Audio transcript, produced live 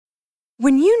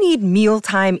When you need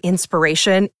mealtime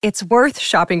inspiration, it's worth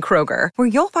shopping Kroger, where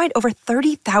you'll find over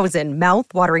 30,000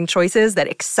 mouth-watering choices that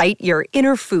excite your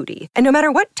inner foodie. And no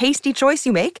matter what tasty choice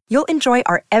you make, you'll enjoy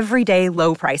our everyday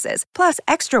low prices, plus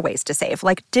extra ways to save,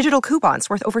 like digital coupons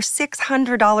worth over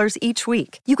 $600 each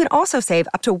week. You can also save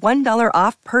up to $1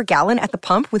 off per gallon at the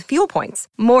pump with fuel points.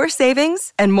 More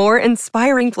savings and more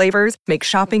inspiring flavors make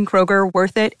shopping Kroger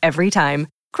worth it every time.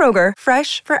 Kroger,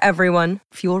 fresh for everyone.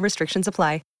 Fuel restrictions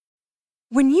apply.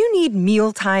 When you need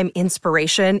mealtime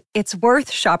inspiration, it's worth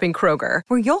shopping Kroger,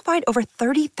 where you'll find over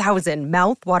 30,000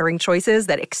 mouth-watering choices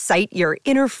that excite your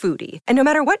inner foodie. And no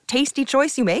matter what tasty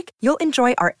choice you make, you'll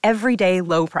enjoy our everyday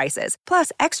low prices,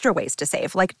 plus extra ways to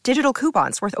save, like digital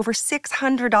coupons worth over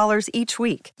 $600 each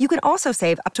week. You can also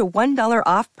save up to $1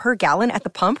 off per gallon at the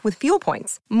pump with fuel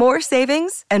points. More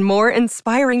savings and more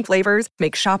inspiring flavors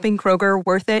make shopping Kroger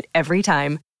worth it every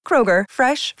time. Kroger,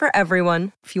 fresh for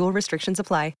everyone. Fuel restrictions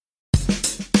apply.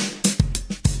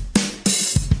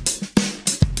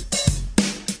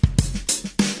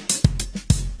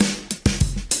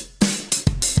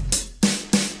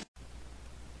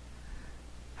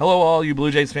 Hello, all you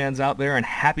Blue Jays fans out there, and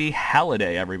happy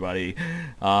holiday, everybody.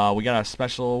 We got a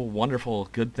special, wonderful,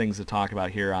 good things to talk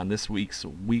about here on this week's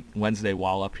Wednesday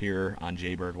Wall Up here on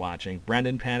Jaybird Watching.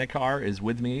 Brendan Panikar is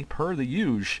with me, per the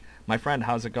usual. My friend,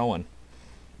 how's it going?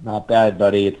 Not bad,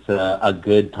 buddy. It's a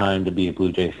good time to be a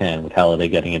Blue Jays fan with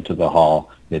Halladay getting into the Hall.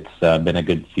 It's been a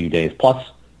good few days. Plus,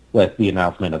 with the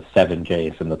announcement of 7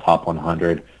 Jays in the top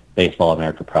 100 Baseball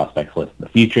America prospects list, the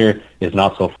future is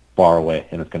not so far away,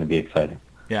 and it's going to be exciting.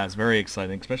 Yeah, it's very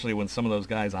exciting, especially when some of those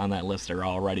guys on that list are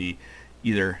already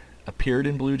either appeared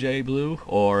in Blue Jay Blue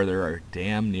or they're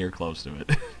damn near close to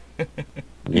it.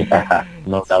 Yeah,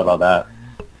 no doubt about that.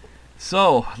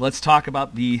 So, let's talk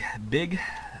about the big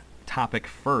topic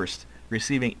first.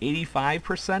 Receiving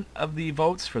 85% of the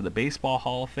votes for the Baseball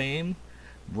Hall of Fame,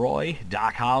 Roy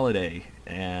Doc Halladay.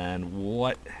 And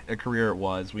what a career it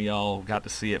was. We all got to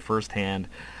see it firsthand.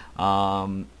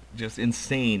 Just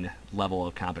insane level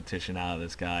of competition out of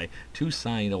this guy. 2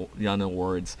 Cy Young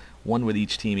awards, 1 with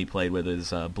each team he played with,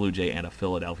 as Blue Jay and a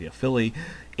Philadelphia Philly.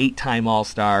 8-time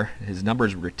All-Star. His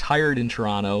numbers retired in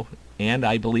Toronto and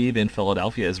I believe in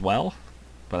Philadelphia as well.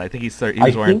 But I think he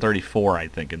was wearing 34, I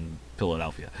think, in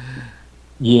Philadelphia.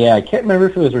 Yeah, I can't remember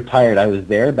if it was retired. I was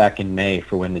there back in May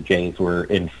for when the Jays were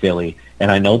in Philly,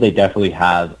 and I know they definitely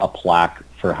have a plaque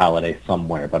for Halladay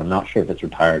somewhere, but I'm not sure if it's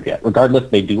retired yet. Regardless,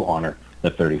 they do honor the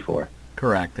 34.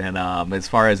 Correct, and as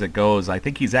far as it goes, I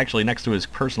think he's actually next to his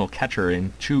personal catcher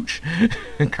in Chooch,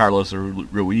 Carlos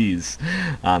Ruiz,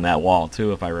 on that wall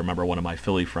too, if I remember one of my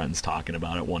Philly friends talking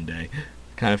about it one day.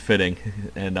 Kind of fitting,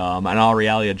 and in all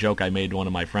reality, a joke I made to one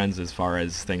of my friends as far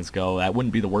as things go, that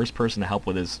wouldn't be the worst person to help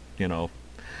with his,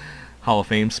 Hall of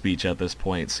Fame speech at this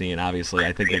point, seeing obviously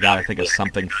I think they got to think of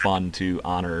something fun to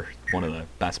honor one of the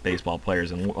best baseball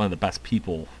players and one of the best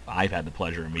people I've had the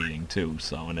pleasure of meeting too.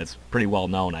 So, and it's pretty well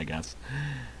known, I guess.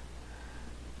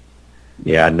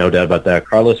 Yeah, no doubt about that.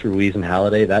 Carlos Ruiz and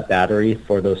Halladay, that battery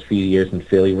for those few years in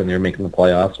Philly when they were making the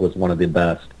playoffs was one of the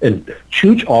best. And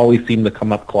Chooch always seemed to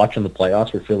come up clutch in the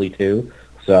playoffs for Philly too.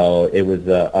 So it was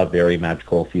a very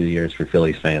magical few years for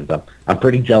Phillies fans. I'm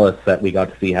pretty jealous that we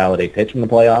got to see Halladay pitch in the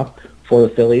playoffs for the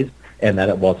Phillies, and that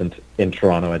it wasn't in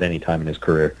Toronto at any time in his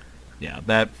career. Yeah,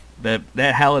 that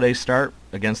Halladay start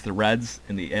against the Reds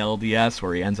in the ALDS,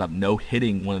 where he ends up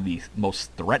no-hitting one of the most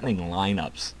threatening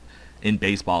lineups in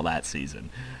baseball that season.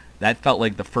 That felt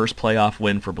like the first playoff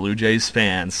win for Blue Jays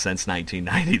fans since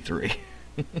 1993.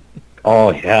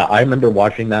 Oh, yeah. I remember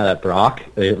watching that at Brock.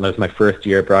 It was my first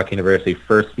year at Brock University,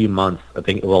 first few months. I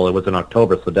think, well, it was in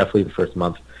October, so definitely the first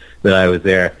month that I was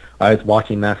there. I was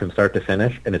watching that from start to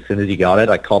finish, and as soon as he got it,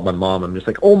 I called my mom. I'm just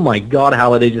like, oh, my God,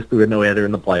 Halladay just threw a no-hitter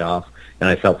in the playoffs, and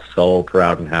I felt so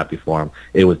proud and happy for him.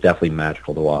 It was definitely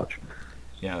magical to watch.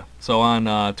 Yeah. So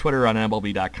on Twitter, on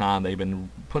MLB.com, they've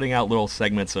been putting out little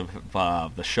segments of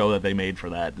the show that they made for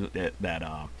that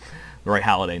Roy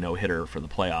Halladay no-hitter for the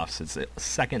playoffs. It's the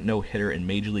second no-hitter in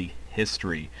Major League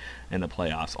history in the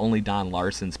playoffs. Only Don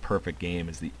Larson's perfect game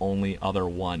is the only other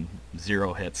one.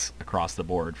 0 hits across the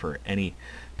board for any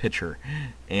pitcher.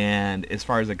 And as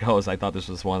far as it goes, I thought this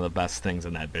was one of the best things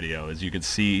in that video. As you could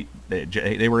see,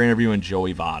 they were interviewing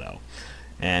Joey Votto.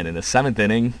 And in the 7th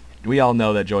inning, we all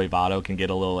know that Joey Votto can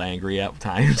get a little angry at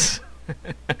times.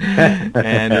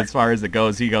 And as far as it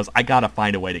goes, he goes, I got to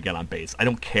find a way to get on base. I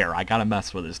don't care. I got to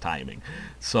mess with his timing.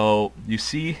 So you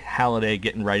see Halladay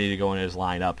getting ready to go in his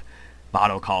lineup.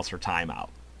 Votto calls for timeout.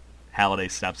 Halladay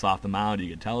steps off the mound. You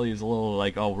can tell he's a little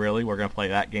like, oh, really? We're going to play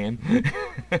that game?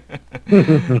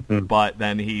 But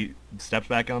then he steps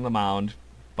back on the mound,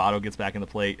 Votto gets back in the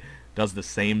plate, does the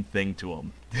same thing to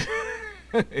him.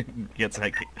 gets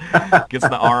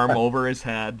the arm over his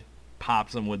head,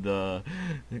 pops him with the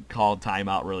called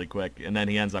timeout really quick, and then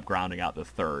he ends up grounding out the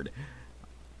third.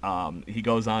 He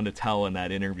goes on to tell in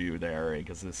that interview there,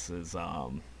 because this is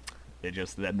it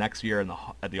just that next year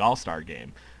at the All-Star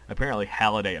game, apparently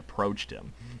Halladay approached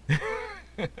him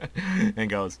and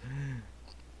goes,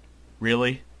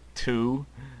 "Really? 2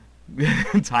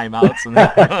 timeouts?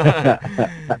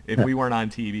 And if we weren't on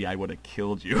TV, I would have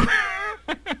killed you."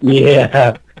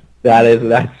 Yeah,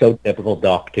 that's so typical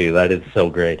Doc too. That is so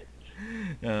great.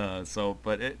 And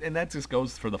that just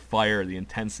goes for the fire, the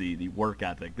intensity, the work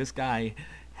ethic. This guy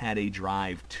had a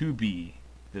drive to be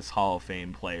this Hall of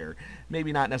Fame player.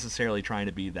 Maybe not necessarily trying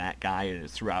to be that guy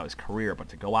throughout his career, but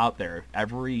to go out there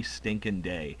every stinking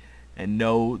day and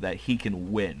know that he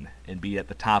can win and be at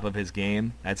the top of his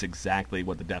game, that's exactly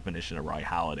what the definition of Roy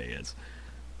Halladay is.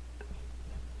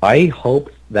 I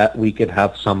hope that we could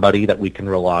have somebody that we can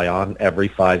rely on every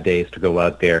 5 days to go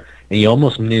out there. And you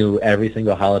almost knew every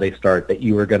single Halladay start that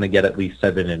you were going to get at least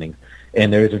 7 innings.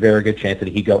 And there's a very good chance that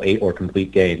he'd go 8 or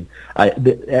complete game.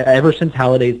 Ever since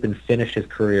Halladay's been finished his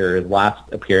career, his last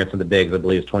appearance in the Bigs, I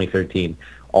believe, is 2013,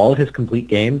 all of his complete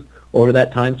games over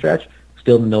that time stretch,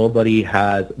 still nobody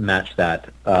has matched that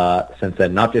since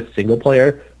then. Not just single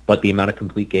player, but the amount of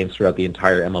complete games throughout the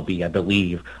entire MLB, I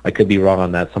believe. I could be wrong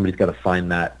on that. Somebody's got to find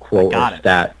that quote or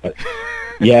stat. But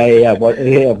yeah. What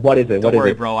is it? Don't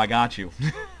worry, bro. I got you.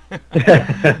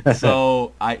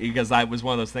 So, because I was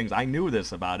one of those things, I knew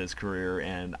this about his career,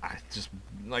 and I just,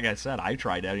 like I said, I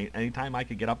tried anytime I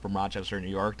could get up from Rochester, New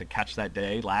York to catch that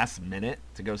day, last minute,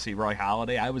 to go see Roy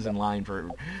Halladay. I was in line for,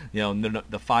 the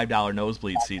 $5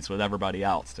 nosebleed seats with everybody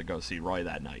else to go see Roy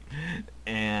that night.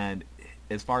 And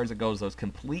as far as it goes, those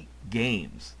complete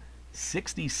games,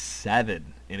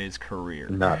 67 in his career,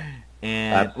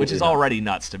 which is already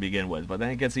nuts to begin with, but then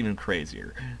it gets even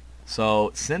crazier.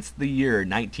 So since the year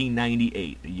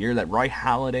 1998, the year that Roy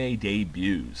Halladay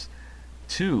debuts,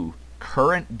 to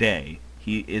current day,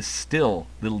 he is still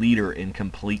the leader in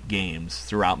complete games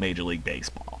throughout Major League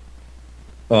Baseball.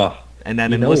 And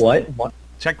then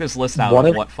check this list out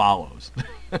of what follows.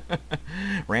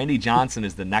 Randy Johnson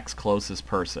is the next closest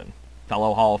person.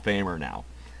 Fellow Hall of Famer now.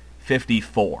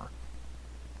 54.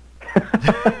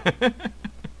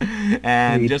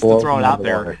 And just to throw it out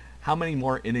there, how many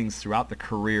more innings throughout the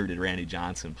career did Randy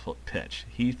Johnson pitch?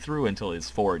 He threw until his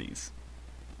 40s.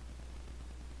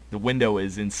 The window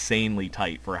is insanely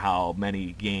tight for how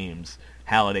many games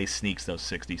Halladay sneaks those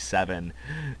 67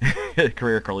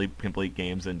 career complete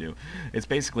games into. It's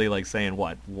basically like saying,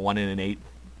 1 in an 8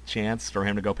 chance for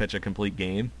him to go pitch a complete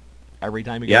game every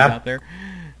time he goes out there?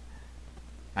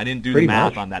 I didn't do the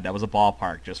math on that. That was a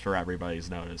ballpark, just for everybody's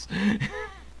notice.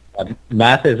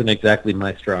 Math isn't exactly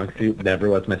my strong suit. Never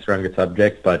was my strongest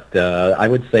subject, but I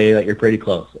would say that you're pretty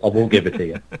close. We'll give it to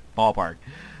you. Ballpark.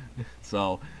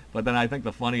 So, but then I think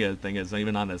the funny thing is,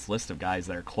 even on this list of guys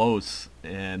that are close,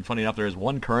 and funny enough, there is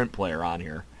one current player on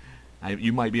here.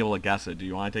 You might be able to guess it. Do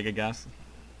you want to take a guess?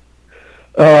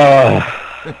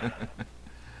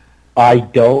 I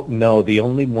don't know. The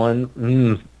only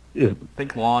one is...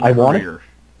 Think long career,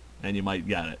 and you might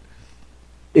get it.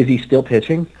 Is he still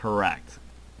pitching? Correct.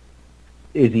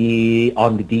 Is he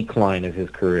on the decline of his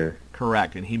career?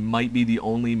 Correct, and he might be the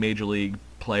only Major League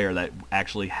player that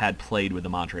actually had played with the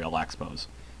Montreal Expos.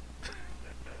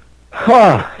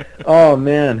 Oh,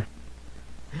 man.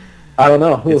 I don't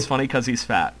know. It's funny because he's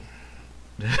fat.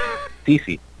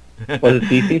 CC. Was it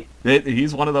CC?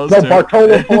 He's one of those two. No,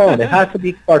 Bartolo Colon. It has to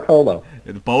be Bartolo.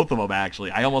 Both of them,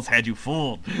 actually. I almost had you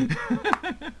fooled.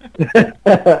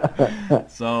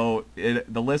 So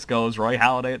the list goes: Roy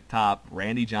Halladay at the top,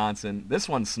 Randy Johnson. This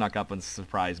one snuck up and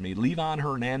surprised me. Livan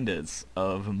Hernandez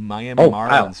of Miami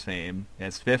Marlins fame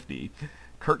has 50.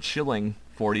 Curt Schilling,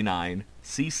 49.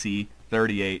 CC,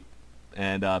 38.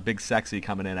 And Big Sexy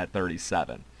coming in at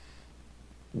 37.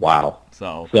 Wow.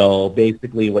 So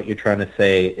basically what you're trying to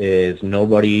say is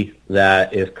nobody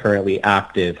that is currently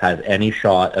active has any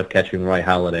shot of catching Roy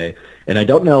Halladay. And I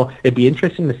don't know, it'd be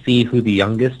interesting to see who the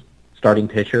youngest starting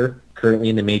pitcher currently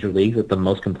in the major leagues with the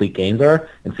most complete games are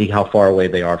and see how far away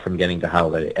they are from getting to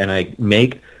Halladay. And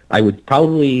I would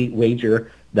probably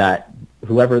wager that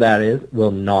whoever that is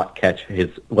will not catch his,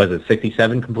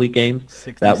 67 complete games?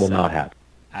 67. That will not happen.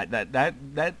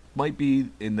 That might be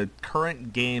in the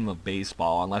current game of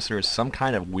baseball, unless there is some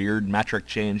kind of weird metric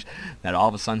change that all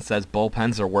of a sudden says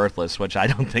bullpens are worthless, which I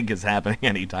don't think is happening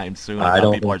anytime soon. I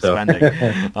don't people think are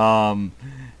spending.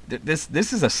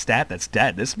 this is a stat that's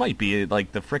dead. This might be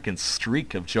like the frickin'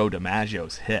 streak of Joe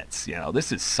DiMaggio's hits. You know,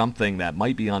 this is something that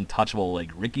might be untouchable,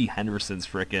 like Ricky Henderson's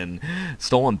frickin'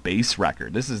 stolen base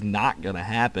record. This is not gonna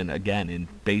happen again in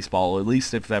baseball, at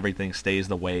least if everything stays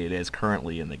the way it is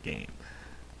currently in the game.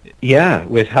 Yeah,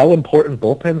 with how important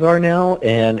bullpens are now,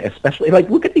 and especially, like,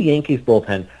 look at the Yankees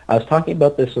bullpen. I was talking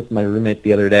about this with my roommate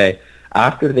the other day.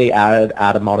 After they added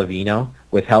Adam Ottavino,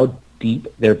 with how deep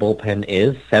their bullpen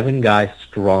is, 7 guys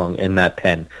strong in that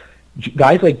pen.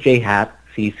 Guys like J. Happ,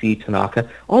 CC, Tanaka,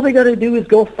 all they got to do is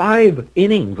go 5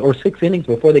 innings or 6 innings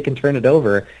before they can turn it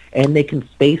over, and they can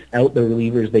space out the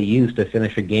relievers they use to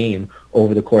finish a game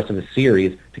over the course of a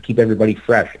series to keep everybody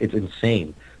fresh. It's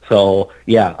insane. So,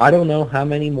 yeah, I don't know how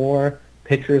many more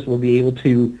pitchers will be able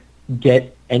to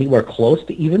get anywhere close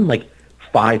to even, like,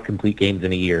 5 complete games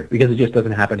in a year, because it just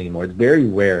doesn't happen anymore. It's very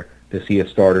rare to see a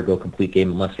starter go complete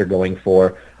game unless they're going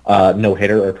for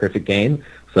no-hitter or a perfect game.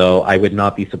 So I would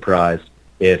not be surprised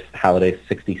if Halladay's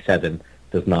 67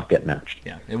 does not get matched.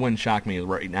 Yeah, it wouldn't shock me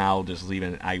right now, just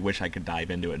even, I wish I could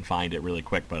dive into it and find it really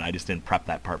quick, but I just didn't prep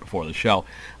that part before the show.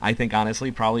 I think,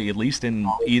 honestly, probably at least in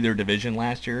either division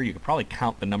last year, you could probably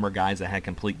count the number of guys that had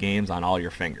complete games on all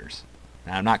your fingers.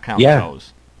 And I'm not counting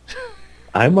toes.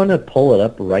 I'm going to pull it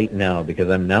up right now because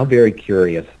I'm now very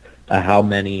curious how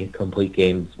many complete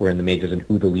games were in the majors and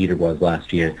who the leader was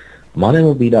last year. I'm on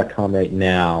MLB.com right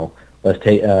now. Let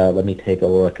me take a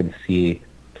look and see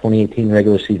 2018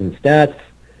 regular season stats.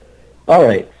 All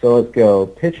right, so let's go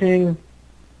pitching,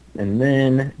 and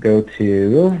then go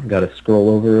to. Got to scroll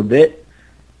over a bit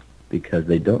because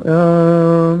they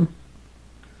don't.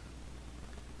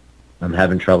 I'm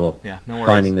having trouble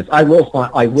finding this. I will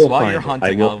find. So while you're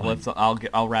hunting,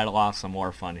 I'll rattle off some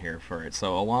more fun here for it.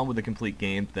 So along with the complete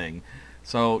game thing,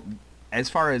 so as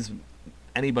far as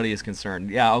anybody is concerned,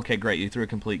 yeah, okay, great, you threw a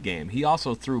complete game. He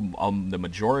also threw the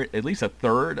majority, at least a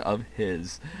third of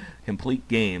his complete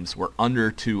games were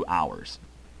under 2 hours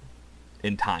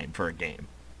in time for a game.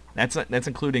 That's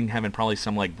including having probably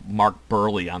some like Mark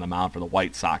Burley on the mound for the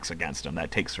White Sox against him. That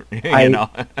takes, know,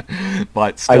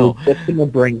 but still. I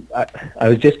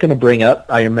was just gonna bring up.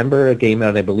 I remember a game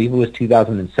that I believe it was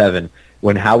 2007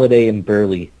 when Halladay and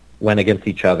Burley went against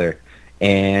each other,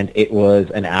 and it was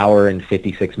an hour and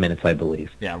 56 minutes, I believe.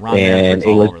 Yeah, Ron and it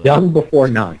was done before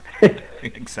 9.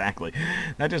 Exactly.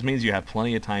 That just means you have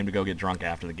plenty of time to go get drunk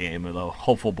after the game with a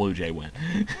hopeful Blue Jay win.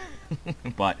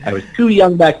 But I was too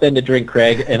young back then to drink,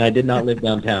 Craig, and I did not live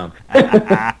downtown.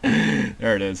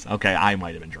 There it is. Okay, I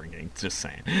might have been drinking. Just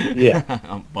saying.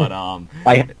 Yeah.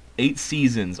 But 8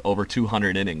 seasons over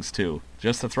 200 innings too.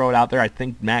 Just to throw it out there, I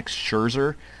think Max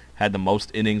Scherzer had the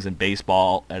most innings in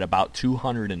baseball at about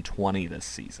 220 this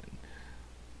season,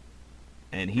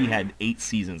 and he had 8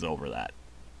 seasons over that.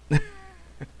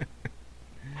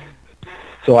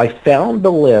 So I found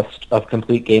the list of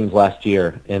complete games last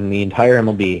year in the entire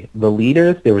MLB. The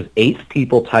leaders, there was 8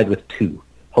 people tied with 2.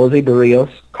 Jose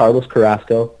Barrios, Carlos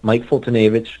Carrasco, Mike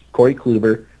Fultonavich, Corey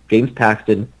Kluber, James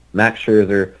Paxton, Max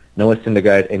Scherzer, Noah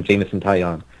Syndergaard, and Jameson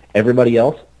Taillon. Everybody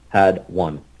else had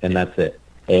 1, and that's it.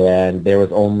 And there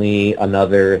was only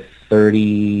another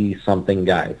 30-something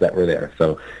guys that were there.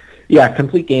 So, yeah,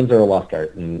 complete games are a lost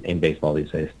art in baseball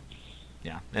these days.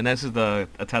 Yeah, and this is a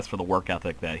test for the work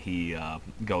ethic that he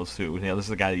goes through. You know, this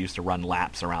is a guy that used to run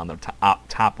laps around the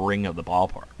top ring of the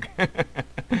ballpark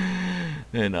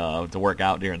and to work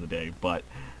out during the day. But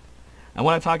I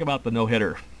want to talk about the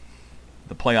no-hitter,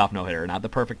 the playoff no-hitter, not the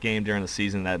perfect game during the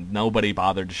season that nobody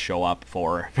bothered to show up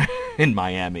for in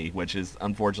Miami, which is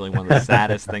unfortunately one of the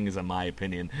saddest things in my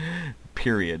opinion,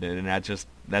 period. And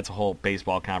that's a whole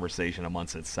baseball conversation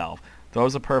amongst itself.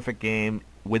 Throws a perfect game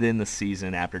within the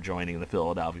season after joining the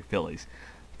Philadelphia Phillies.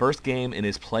 First game in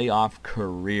his playoff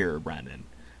career, Brendan.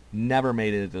 Never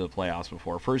made it into the playoffs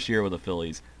before. First year with the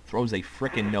Phillies. Throws a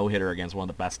frickin' no-hitter against one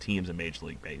of the best teams in Major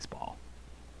League Baseball.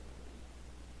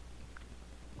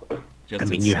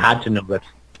 You had to know that.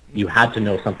 You had to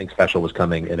know something special was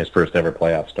coming in his first ever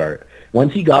playoff start.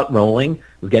 Once he got rolling,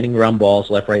 was getting ground balls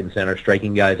left, right, and center,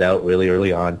 striking guys out really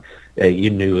early on,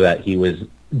 you knew that he was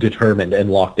determined and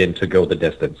locked in to go the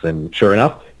distance. And sure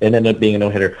enough, it ended up being a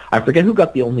no-hitter. I forget who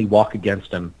got the only walk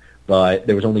against him, but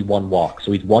there was only 1 walk.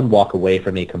 So he's 1 walk away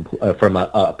from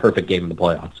a perfect game in the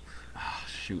playoffs. Oh,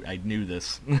 shoot, I knew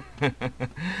this.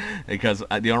 Because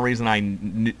the only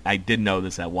reason I did know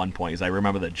this at one point is I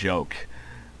remember the joke.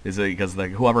 Is it because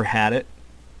whoever had it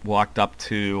walked up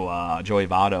to Joey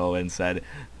Votto and said,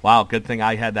 "Wow, good thing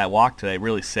I had that walk today. It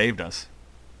really saved us."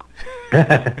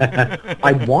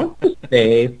 I want to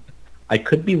say I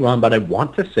could be wrong, but I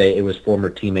want to say it was former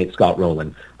teammate Scott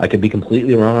Rowland. I could be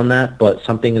completely wrong on that, but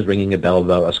something is ringing a bell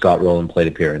about a Scott Rowland plate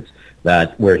appearance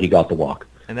where he got the walk.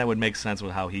 And that would make sense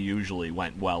with how he usually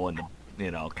went well in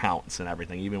the, counts and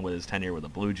everything, even with his tenure with the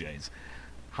Blue Jays.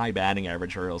 High batting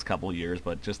average for those couple of years,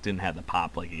 but just didn't have the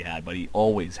pop like he had. But he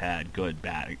always had good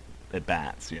at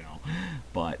bats,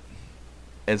 But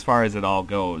as far as it all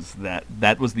goes,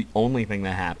 that was the only thing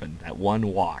that happened. That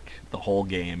one walk the whole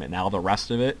game, and now the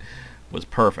rest of it was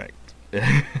perfect.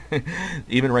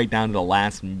 Even right down to the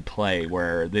last play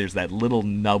where there's that little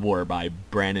nubbler by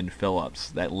Brandon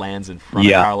Phillips that lands in front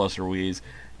of Carlos Ruiz,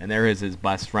 and there is his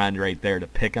best friend right there to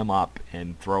pick him up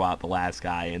and throw out the last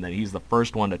guy, and then he's the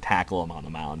first one to tackle him on the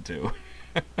mound too.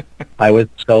 I was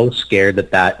so scared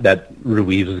that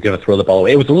Ruiz was going to throw the ball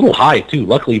away. It was a little high too.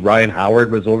 Luckily, Ryan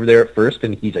Howard was over there at first,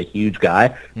 and he's a huge guy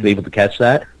to be able to catch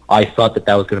that. I thought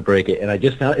that was going to break it, and I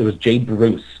just found it was Jay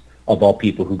Bruce of all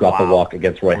people who got the walk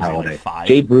against Roy Halladay.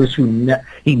 Jay Bruce,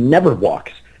 he never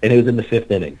walks, and it was in the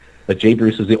 5th inning. But Jay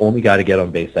Bruce was the only guy to get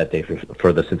on base that day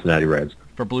for the Cincinnati Reds.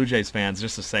 For Blue Jays fans,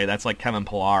 just to say, that's like Kevin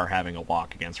Pillar having a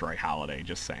walk against Roy Halladay,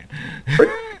 just saying.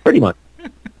 Pretty much.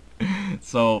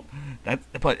 So,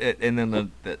 and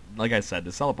then like I said,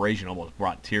 the celebration almost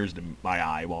brought tears to my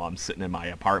eye while I'm sitting in my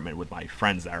apartment with my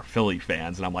friends that are Philly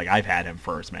fans, and I'm like, I've had him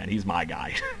first, man. He's my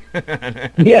guy.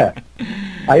 Yeah.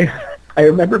 I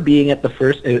remember being at the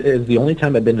first, it was the only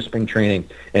time I've been to spring training,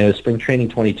 and it was spring training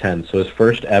 2010, so it was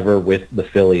first ever with the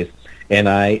Phillies. And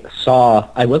it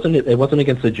wasn't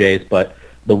against the Jays, but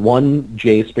the one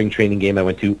Jays spring training game I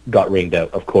went to got rained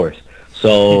out, of course.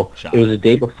 So it was the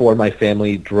day before my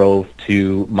family drove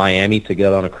to Miami to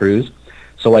get on a cruise.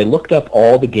 So I looked up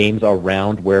all the games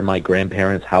around where my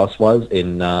grandparents' house was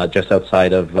in just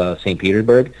outside of St.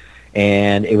 Petersburg,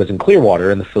 and it was in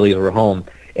Clearwater, and the Phillies were home.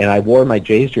 And I wore my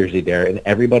Jays jersey there, and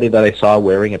everybody that I saw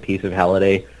wearing a piece of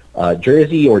Halladay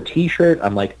jersey or T-shirt,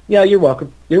 I'm like, yeah, you're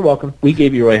welcome. You're welcome. We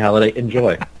gave you Roy Halladay.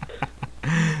 Enjoy.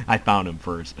 I found him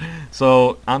first.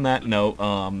 So on that note,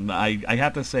 I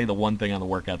have to say the one thing on the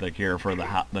work ethic here for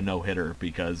the no-hitter,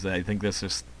 because I think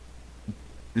this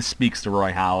speaks to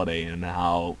Roy Halladay and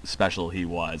how special he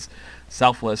was.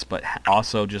 Selfless, but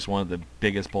also just one of the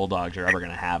biggest bulldogs you're ever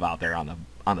going to have out there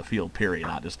on the field, period,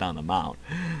 not just on the mound.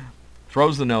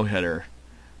 Throws the no-hitter,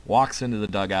 walks into the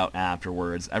dugout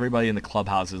afterwards. Everybody in the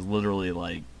clubhouse is literally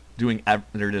like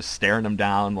they're just staring him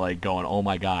down, like going, "Oh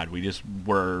my God, we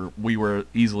were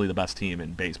easily the best team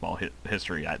in baseball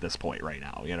history at this point right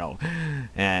now,"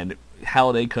 And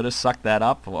Halladay could have sucked that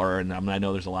up, and I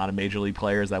know there's a lot of major league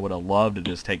players that would have loved to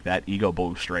just take that ego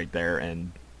boost right there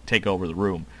and take over the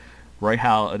room. Roy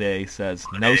Halladay says,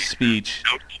 "No speech,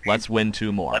 let's win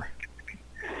 2 more."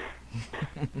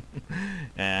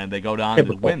 And they go down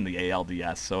to win the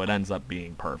ALDS, so it ends up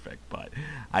being perfect. But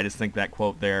I just think that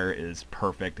quote there is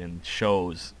perfect and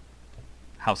shows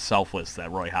how selfless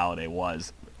that Roy Halladay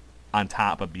was, on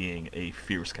top of being a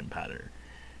fierce competitor.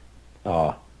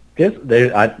 Oh,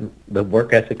 the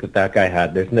work ethic that guy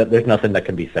had, there's nothing that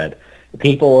can be said.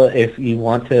 People, if you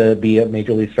want to be a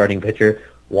major league starting pitcher,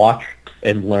 watch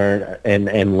and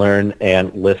learn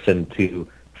and listen to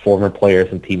former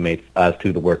players and teammates as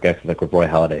to the work ethic of Roy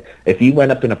Halladay. If you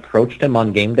went up and approached him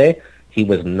on game day, he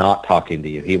was not talking to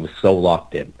you. He was so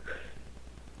locked in.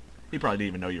 He probably didn't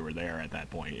even know you were there at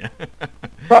that point.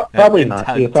 Probably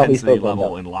not. He was probably intensity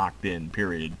level and locked in,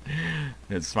 period,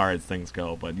 as far as things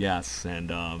go. But yes,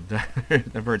 and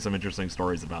I've heard some interesting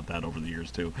stories about that over the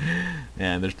years too.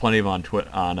 And there's plenty of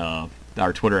on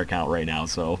our Twitter account right now.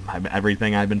 So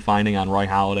everything I've been finding on Roy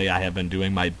Halladay, I have been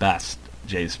doing my best,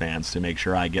 Jays fans, to make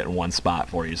sure I get in one spot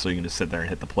for you so you can just sit there and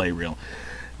hit the play reel.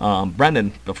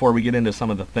 Brendan, before we get into some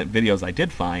of the videos I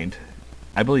did find,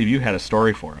 I believe you had a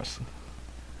story for us.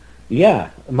 Yeah,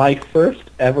 my first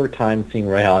ever time seeing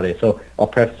Roy Halladay. So I'll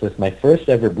preface this. My first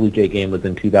ever Blue Jay game was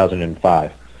in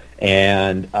 2005.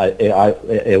 And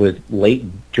it was late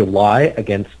July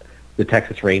against the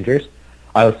Texas Rangers.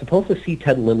 I was supposed to see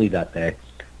Ted Lilly that day,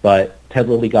 but Ted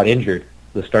Lilly got injured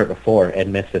the start before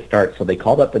and missed his start, so they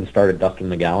called up and started Dustin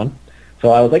McGowan. So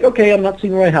I was like, okay, I'm not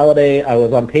seeing Roy Halladay. I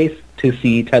was on pace to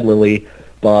see Ted Lilly,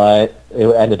 but it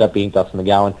ended up being Dustin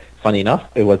McGowan. Funny enough,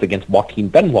 it was against Joaquin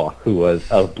Benoit, who was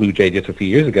a Blue Jay just a few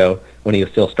years ago when he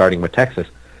was still starting with Texas.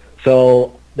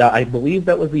 So I believe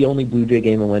that was the only Blue Jay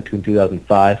game I went to in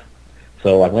 2005.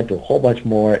 So I went to a whole bunch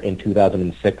more in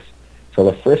 2006. So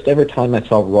the first ever time I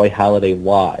saw Roy Halladay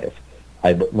live,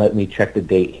 let me check the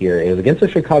date here. It was against the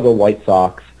Chicago White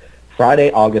Sox,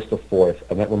 Friday, August the 4th.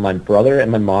 I went with my brother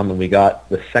and my mom, and we got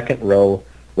the second row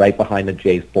right behind the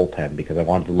Jays bullpen because I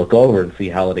wanted to look over and see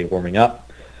Halladay warming up.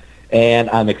 And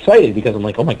I'm excited because I'm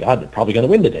like, oh my God, they're probably going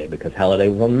to win today because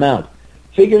Halladay was on the mound.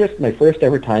 Figure it's my first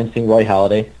ever time seeing Roy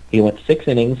Halladay. He went 6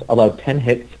 innings, allowed 10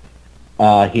 hits.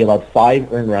 He allowed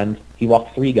 5 earned runs. He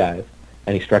walked 3 guys,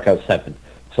 and he struck out 7.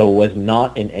 So it was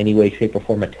not in any way, shape, or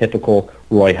form a typical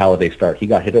Roy Halladay start. He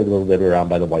got hit a little bit around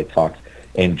by the White Sox.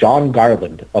 And John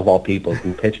Garland, of all people,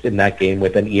 who pitched in that game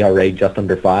with an ERA just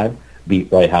under 5,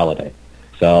 beat Roy Halladay.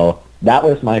 So that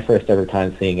was my first ever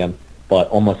time seeing him. But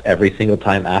almost every single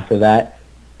time after that,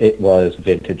 it was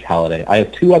vintage Halladay. I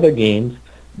have 2 other games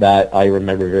that I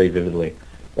remember very vividly.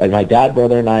 My dad,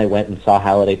 brother, and I went and saw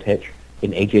Halladay pitch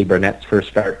in A.J. Burnett's first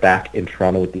start back in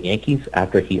Toronto with the Yankees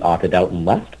after he opted out and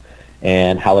left.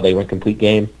 And Halladay went complete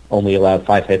game, only allowed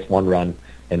 5 hits, 1 run,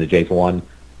 and the Jays won.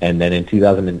 And then in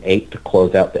 2008, to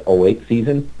close out the 08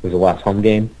 season, was the last home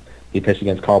game, he pitched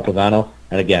against Carl Pagano,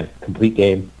 and again, complete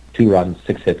game, 2 runs,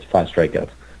 6 hits, 5 strikeouts.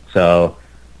 So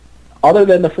other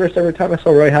than the first ever time I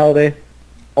saw Roy Halladay,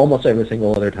 almost every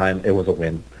single other time it was a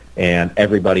win. And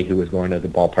everybody who was going to the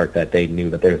ballpark that day knew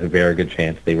that there was a very good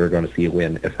chance they were going to see a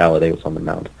win if Halladay was on the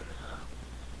mound.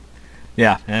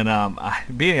 Yeah, and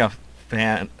being a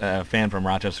fan from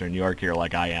Rochester, New York here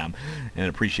like I am, and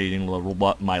appreciating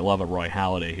my love of Roy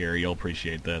Halladay here, you'll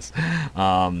appreciate this.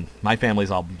 My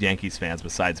family's all Yankees fans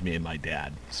besides me and my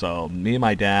dad. So me and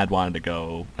my dad wanted to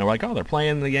go, and we're like, oh, they're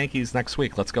playing the Yankees next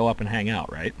week. Let's go up and hang out,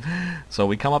 right? So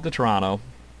we come up to Toronto.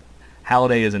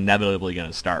 Halladay is inevitably going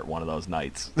to start one of those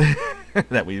nights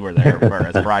that we were there for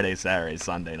as Friday, Saturday,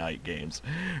 Sunday night games,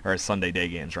 or Sunday day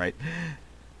games, right?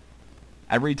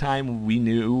 Every time we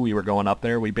knew we were going up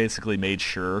there, we basically made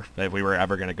sure that if we were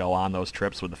ever going to go on those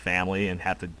trips with the family and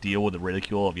have to deal with the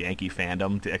ridicule of Yankee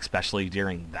fandom, especially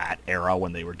during that era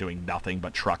when they were doing nothing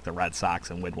but truck the Red Sox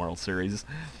and win World Series.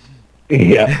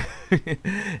 Yeah.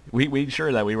 we made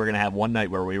sure that we were going to have one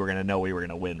night where we were going to know we were going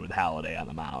to win with Halladay on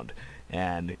the mound.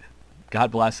 And God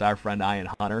bless our friend Ian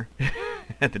Hunter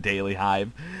at the Daily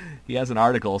Hive. He has an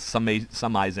article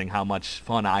summarizing how much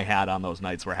fun I had on those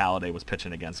nights where Halladay was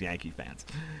pitching against Yankee fans.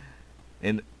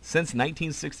 And since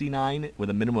 1969, with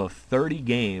a minimum of 30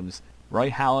 games, Roy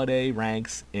Halladay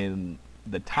ranks in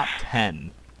the top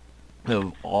 10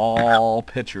 of all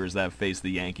pitchers that have faced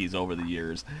the Yankees over the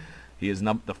years. He is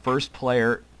the first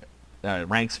player,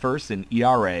 ranks first in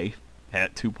ERA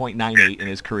at 2.98 in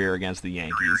his career against the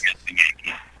Yankees.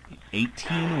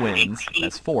 18 wins,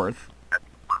 that's 4th.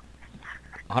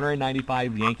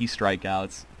 195 Yankee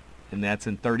strikeouts, and that's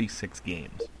in 36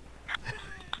 games.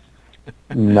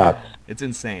 Nuts. It's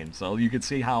insane. So you could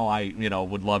see how I,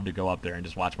 would love to go up there and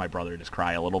just watch my brother just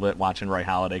cry a little bit watching Roy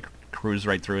Halladay cruise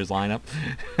right through his lineup.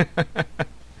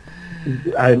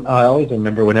 I always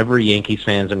remember whenever Yankees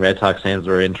fans and Red Sox fans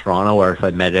were in Toronto, or if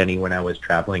I met any when I was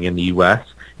traveling in the U.S.,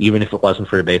 even if it wasn't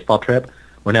for a baseball trip,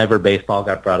 whenever baseball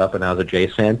got brought up and I was a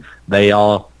Jays fan, they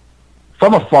all,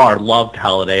 from afar, loved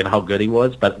Halladay and how good he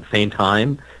was, but at the same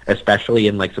time, especially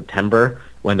in September,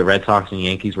 when the Red Sox and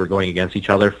Yankees were going against each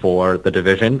other for the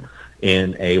division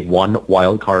in a one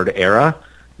wild card era,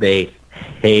 they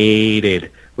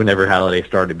hated whenever Halladay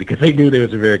started because they knew there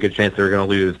was a very good chance they were going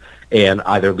to lose and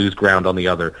either lose ground on the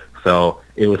other. So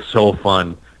it was so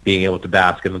fun being able to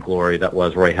bask in the glory that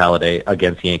was Roy Halladay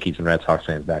against Yankees and Red Sox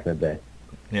fans back in the day.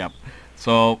 Yeah.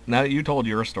 So now that you told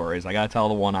your stories, I got to tell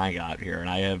the one I got here, and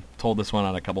I have told this one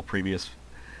on a couple previous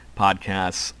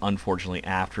podcasts. Unfortunately,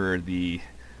 after the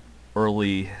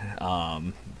early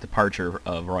departure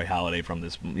of Roy Halladay from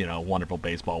this wonderful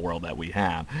baseball world that we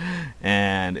have,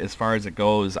 and as far as it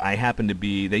goes, I happen to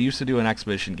be. They used to do an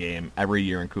exhibition game every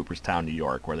year in Cooperstown, New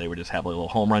York, where they would just have a little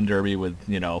home run derby with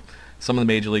some of the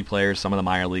major league players, some of the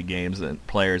minor league games and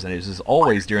players, and it was just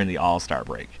always during the All-Star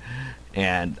break.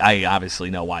 And I obviously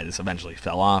know why this eventually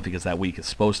fell off, because that week is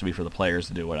supposed to be for the players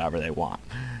to do whatever they want.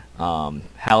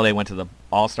 Halladay went to the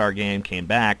All-Star game, came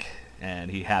back,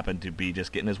 and he happened to be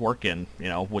just getting his work in,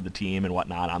 with the team and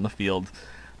whatnot on the field.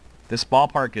 This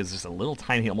ballpark is just a little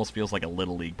tiny, almost feels like a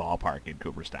Little League ballpark in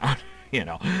Cooperstown,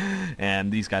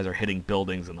 and these guys are hitting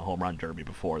buildings in the home run derby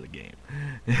before the game.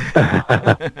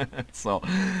 So,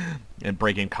 and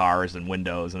breaking cars and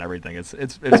windows and everything. It's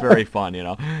very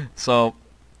fun, So,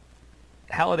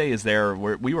 Halladay is there.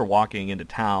 We were walking into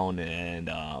town,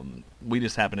 and we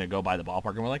just happened to go by the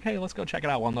ballpark, and we're like, hey, let's go check it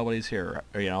out while nobody's here,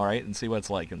 right, and see what it's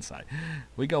like inside.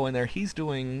 We go in there. He's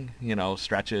doing,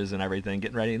 stretches and everything,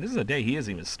 getting ready. And this is a day he doesn't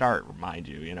even start, mind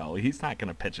you. He's not going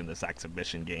to pitch in this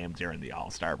exhibition game during the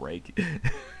All-Star break.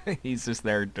 He's just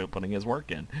there putting his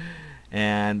work in.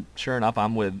 And sure enough,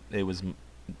 it was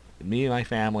me and my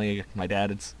family, my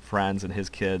dad's friends and his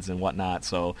kids and whatnot.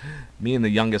 So me and the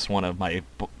youngest one of my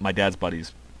dad's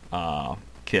buddies'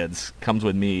 kids comes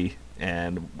with me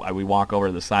and we walk over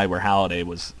to the side where Halladay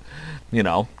was,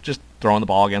 just throwing the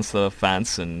ball against the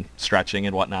fence and stretching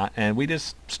and whatnot, and we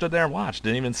just stood there and watched,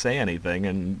 didn't even say anything,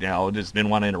 and just didn't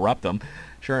want to interrupt him.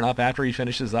 Sure enough, after he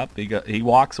finishes up, he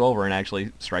walks over and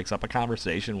actually strikes up a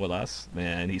conversation with us,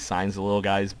 and he signs the little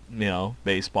guy's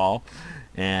baseball,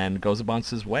 and goes about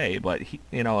his way. But he,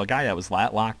 a guy that was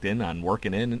locked in on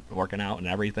working out and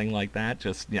everything like that,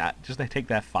 just to take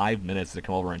that 5 minutes to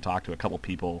come over and talk to a couple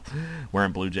people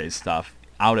wearing Blue Jays stuff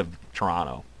out of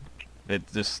Toronto, it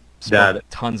just spoke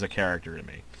tons of character to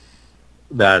me.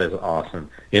 That is awesome.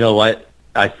 You know what?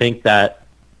 I think that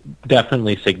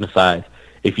definitely signifies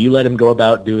if you let him go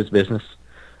about do his business,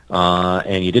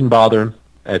 and you didn't bother him,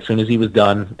 as soon as he was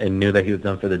done and knew that he was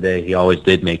done for the day, he always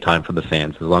did make time for the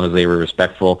fans, as long as they were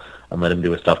respectful and let him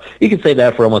do his stuff. You can say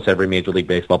that for almost every Major League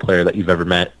Baseball player that you've ever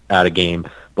met at a game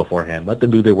beforehand. Let them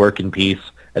do their work in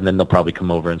peace, and then they'll probably come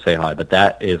over and say hi. But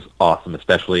that is awesome,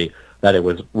 especially that it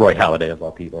was Roy Halladay of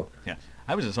all people. Yeah.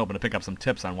 I was just hoping to pick up some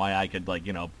tips on why I could,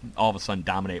 all of a sudden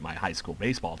dominate my high school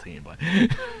baseball team, but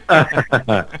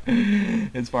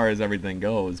as far as everything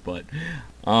goes. But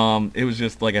it was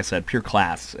just, like I said, pure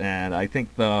class, and I think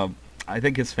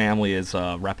his family is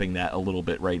repping that a little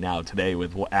bit right now today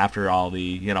with after all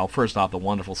the, first off, the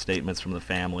wonderful statements from the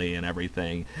family and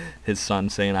everything, his son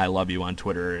saying I love you on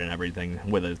Twitter and everything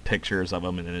with his pictures of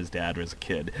him and then his dad as a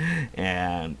kid.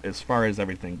 And as far as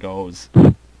everything goes,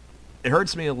 it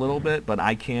hurts me a little bit, but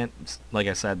I can't, like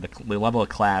I said, the level of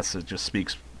class, it just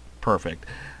speaks perfect.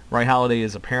 Roy Halladay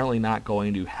is apparently not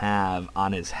going to have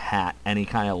on his hat any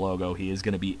kind of logo. He is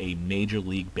going to be a Major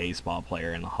League Baseball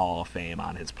player in the Hall of Fame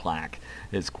on his plaque,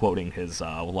 is quoting his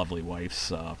lovely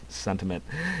wife's sentiment.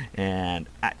 And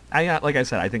I like I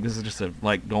said, I think this is just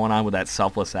going on with that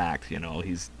selfless act. He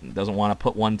doesn't want to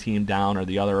put one team down or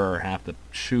the other, or have to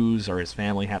choose, or his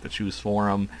family have to choose for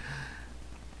him.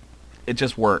 It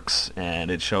just works, and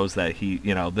it shows that he,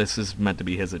 this is meant to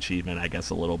be his achievement, I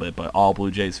guess, a little bit, but all Blue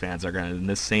Jays fans are going to, in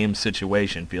this same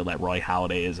situation, feel that Roy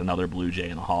Halladay is another Blue Jay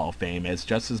in the Hall of Fame,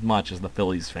 just as much as the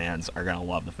Phillies fans are going to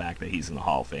love the fact that he's in the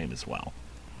Hall of Fame as well.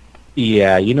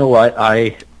 Yeah, you know what?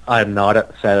 I'm not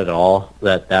upset at all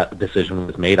that decision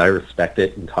was made. I respect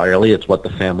it entirely. It's what the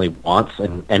family wants,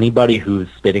 and anybody who's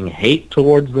spitting hate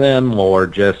towards them or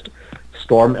just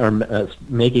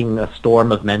making a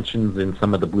storm of mentions in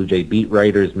some of the Blue Jay beat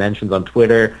writers' mentions on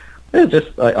Twitter,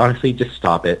 honestly, just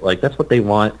stop it. That's what they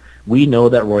want. We know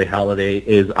that Roy Halladay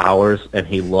is ours, and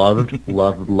he loved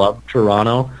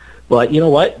Toronto. But you know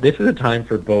what? This is a time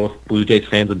for both Blue Jays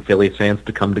fans and Phillies fans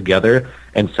to come together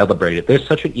and celebrate it. There's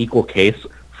such an equal case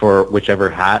for whichever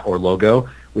hat or logo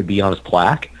would be on his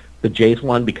plaque. The Jays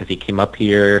won because he came up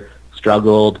here,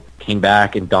 struggled, came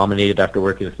back, and dominated after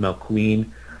working with Mel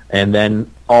Queen. And then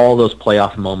all those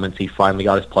playoff moments, he finally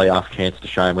got his playoff chance to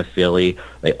shine with Philly.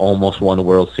 They almost won the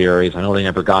World Series. I know they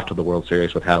never got to the World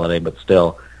Series with Halladay, but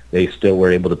they still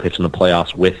were able to pitch in the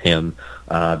playoffs with him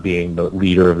being the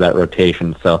leader of that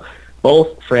rotation. So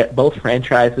both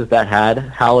franchises that had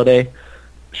Halladay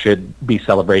should be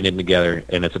celebrated together,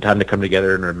 and it's a time to come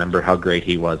together and remember how great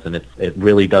he was. And it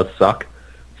really does suck.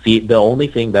 See, the only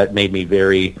thing that made me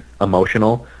very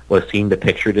emotional was seeing the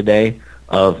picture today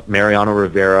of Mariano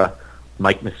Rivera,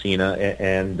 Mike Messina,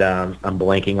 and I'm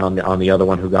blanking on the other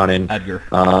one who got in.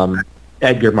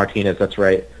 Edgar Martinez, that's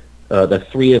right. The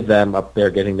three of them up there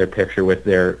getting their picture with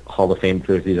their Hall of Fame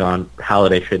jerseys on.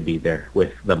 Halladay should be there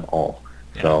with them all.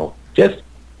 Yeah. So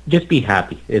just be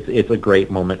happy. It's a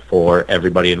great moment for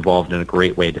everybody involved and a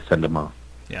great way to send them off.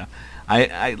 Yeah.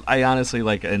 I honestly,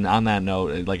 and on that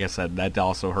note, like I said, that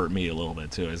also hurt me a little bit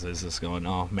too. Is just going,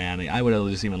 oh man, I would have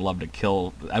just even loved to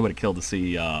kill. I would have killed to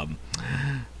see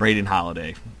Braden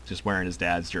Halladay just wearing his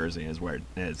dad's jersey and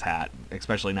his hat,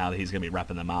 especially now that he's going to be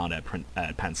repping the mound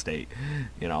at Penn State.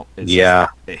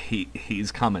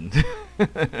 He's coming.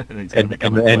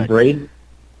 and Braden.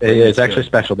 It's actually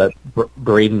special that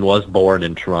Braden was born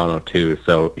in Toronto too,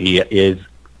 so he is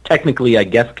technically, I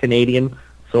guess, Canadian.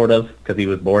 Sort of, because he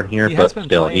was born here, but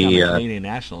still, he on the Canadian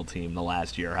national team the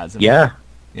last year, hasn't he? Yeah,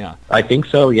 Yeah. I think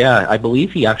so, yeah. I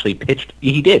believe he actually pitched.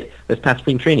 He did. This past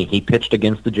spring training, he pitched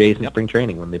against the Jays in spring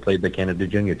training when they played the Canada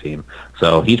junior team.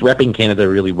 So he's repping Canada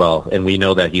really well, and we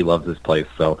know that he loves this place.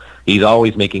 So he's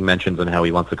always making mentions on how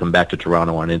he wants to come back to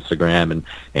Toronto on Instagram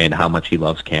and how much he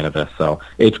loves Canada. So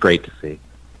it's great to see.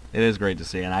 It is great to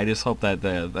see, and I just hope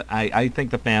that I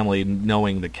think the family,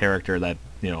 knowing the character that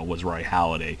was Roy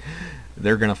Halladay,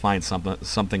 they're going to find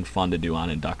something fun to do on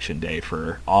induction day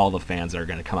for all the fans that are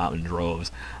going to come out in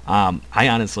droves. I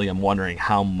honestly am wondering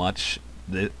how much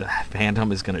the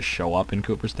Phantom is going to show up in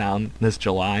Cooperstown this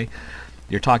July.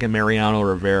 You're talking Mariano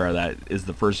Rivera, that is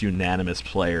the first unanimous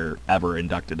player ever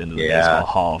inducted into the Yeah. Baseball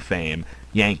Hall of Fame,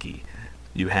 Yankee.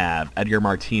 You have Edgar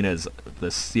Martinez, the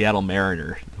Seattle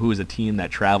Mariner, who is a team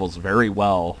that travels very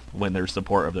well when there's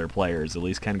support of their players. At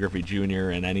least Ken Griffey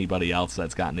Jr. and anybody else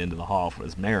that's gotten into the Hall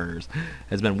as Mariners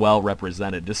has been well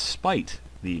represented despite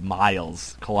the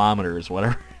miles, kilometers,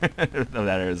 whatever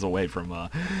that is away from the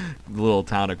little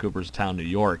town of Cooperstown, New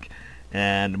York.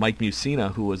 And Mike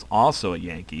Mussina, who was also a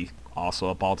Yankee, also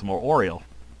a Baltimore Oriole,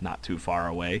 not too far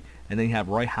away. And then you have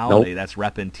Roy Halladay, that's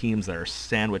repping teams that are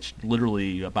sandwiched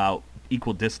literally about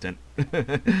equal distant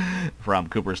from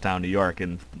Cooperstown, New York,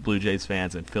 and Blue Jays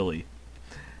fans in Philly.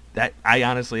 That I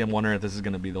honestly am wondering if this is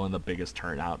going to be one of the biggest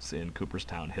turnouts in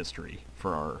Cooperstown history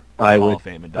for our Hall of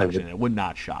Fame induction. It would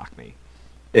not shock me.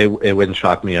 It wouldn't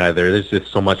shock me either. There's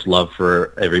just so much love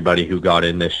for everybody who got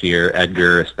in this year.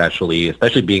 Edgar especially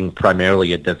being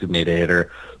primarily a designated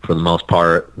hitter for the most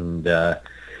part. And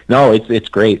no, it's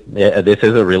great. This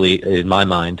is a really, in my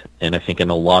mind, and I think in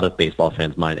a lot of baseball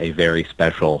fans' mind, a very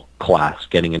special class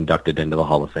getting inducted into the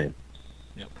Hall of Fame.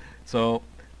 Yep. So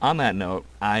on that note,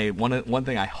 one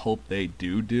thing I hope they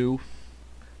do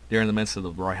during the midst of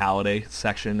the Roy Halladay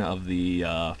section of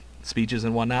the speeches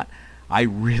and whatnot, I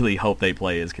really hope they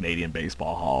play his Canadian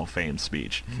Baseball Hall of Fame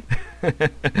speech.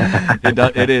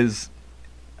 It is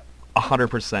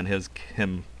 100%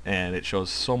 him, and it shows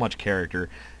so much character.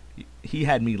 He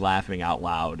had me laughing out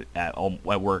loud at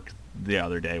work the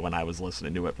other day when I was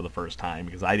listening to it for the first time,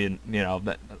 because I didn't,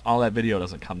 all that video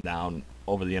doesn't come down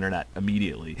over the internet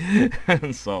immediately.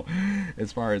 So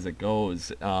as far as it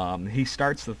goes, he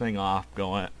starts the thing off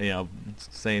going,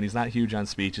 saying he's not huge on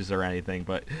speeches or anything,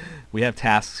 but we have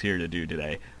tasks here to do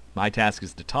today. My task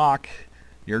is to talk.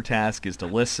 Your task is to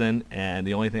listen. And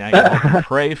the only thing I can hope and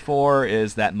pray for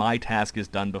is that my task is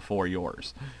done before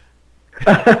yours.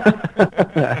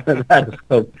 That is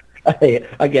so.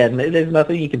 Again, there's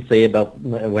nothing you can say about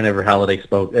whenever Halladay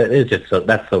spoke. It's just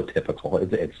that's so typical.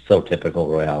 It's so typical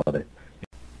Roy Halladay.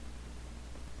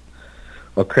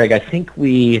 Well, Craig, I think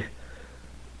we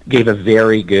gave a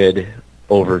very good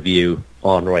overview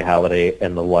on Roy Halladay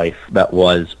and the life that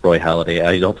was Roy Halladay.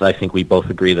 I think we both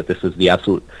agree that this is the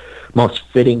absolute most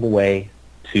fitting way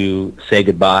to say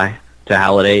goodbye to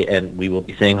Halladay, and we will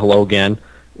be saying hello again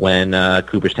when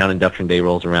Cooperstown Induction Day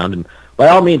rolls around. And by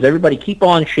all means, everybody keep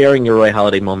on sharing your Roy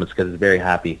Halladay moments because it's very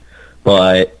happy.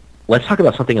 But let's talk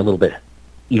about something a little bit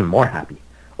even more happy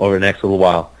over the next little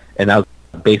while. And that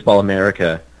was Baseball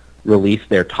America released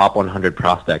their top 100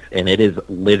 prospects, and it is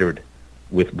littered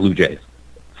with Blue Jays.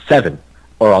 7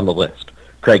 are on the list.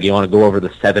 Craig, you want to go over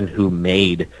the 7 who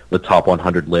made the top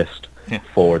 100 list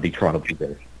for the Toronto Blue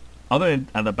Jays?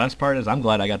 And the best part is I'm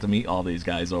glad I got to meet all these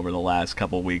guys over the last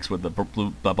couple of weeks with the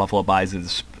Buffalo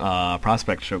Bison's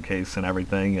prospect showcase and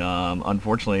everything.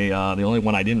 Unfortunately, the only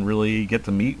one I didn't really get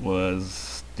to meet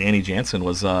was Danny Jansen.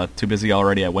 Was too busy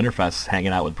already at Winterfest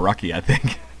hanging out with Brucky, I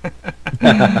think.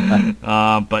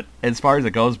 But as far as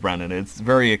it goes, Brendan, it's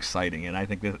very exciting, and I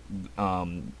think that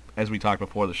as we talked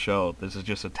before the show, this is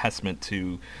just a testament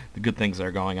to the good things that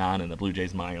are going on in the Blue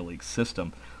Jays minor league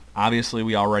system. Obviously,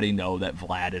 we already know that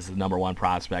Vlad is the number one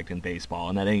prospect in baseball,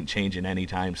 and that ain't changing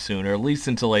anytime soon, or at least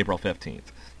until April 15th.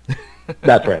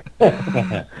 That's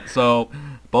right. So,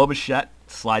 Bo Bichette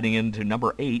sliding into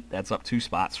number 8. That's up 2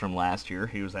 spots from last year.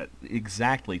 He was at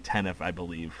exactly 10th, I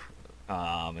believe,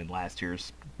 in last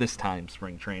year's, this time,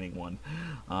 spring training one.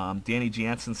 Danny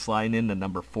Jansen sliding into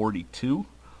number 42.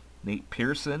 Nate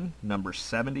Pearson, number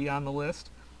 70 on the list.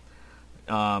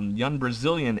 Young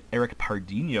Brazilian Eric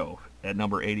Pardinho at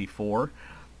number 84.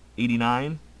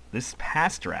 89, this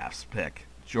past draft's pick,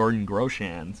 Jordan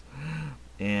Groshans.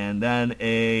 And then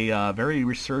a very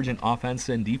resurgent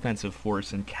offensive and defensive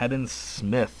force in Kevin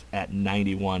Smith at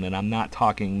 91. And I'm not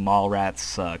talking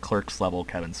Mallrats clerks level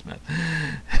Kevin Smith.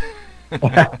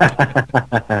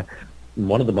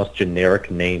 One of the most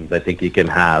generic names I think you can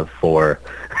have for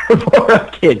a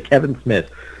kid, Kevin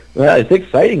Smith. Well, it's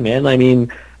exciting, man. I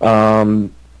mean,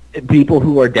 people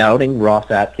who are doubting Ross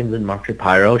Atkins and Mark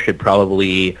Shapiro should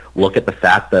probably look at the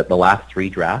fact that the last 3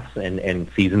 drafts and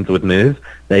seasons with Moose,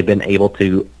 they've been able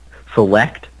to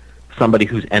select somebody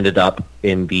who's ended up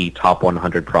in the top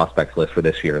 100 prospects list for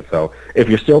this year. So if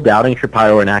you're still doubting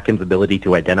Shapiro and Atkins' ability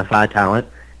to identify talent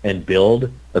and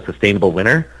build a sustainable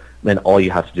winner, then all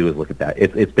you have to do is look at that.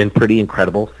 It's been pretty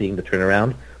incredible seeing the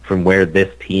turnaround from where this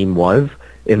team was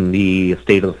in the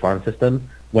state of the farm system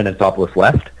when Anthopoulos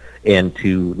left, and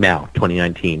to now,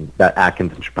 2019, that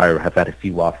Atkins and Shapiro have had a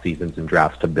few off seasons and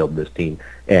drafts to build this team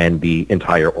and the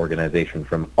entire organization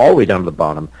from all the way down to the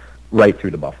bottom, right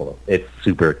through to Buffalo. It's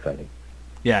super exciting.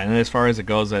 Yeah, and as far as it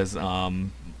goes, as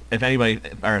if anybody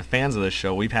are fans of this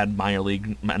show, we've had minor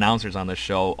league announcers on this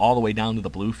show all the way down to the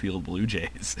Bluefield Blue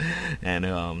Jays. And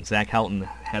Zach Helton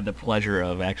had the pleasure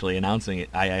of actually announcing it.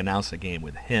 I announced a game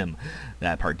with him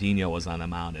that Pardinho was on the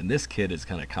mound. And this kid is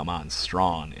going to come on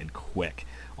strong and quick.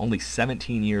 Only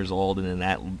 17 years old and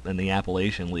in the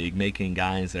Appalachian League, making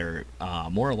guys that are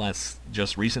more or less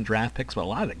just recent draft picks, but a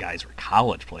lot of the guys were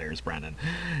college players, Brendan.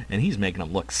 And he's making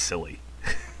them look silly.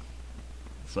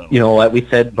 So. You know what we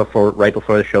said right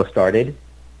before the show started?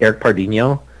 Eric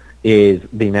Pardinho is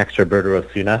the next Roberto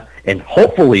Osuna, and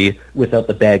hopefully without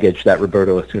the baggage that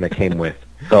Roberto Osuna came with.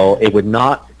 So it would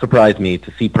not surprise me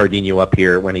to see Pardinho up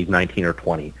here when he's 19 or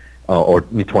 20, or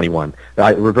 21.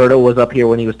 Roberto was up here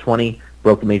when he was 20,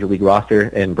 broke the Major League roster,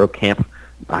 and broke camp.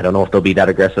 I don't know if they'll be that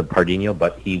aggressive, Pardinho,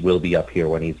 but he will be up here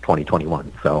when he's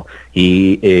 21. So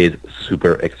he is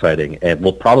super exciting, and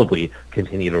will probably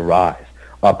continue to rise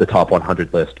up the top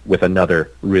 100 list with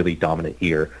another really dominant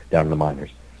year down in the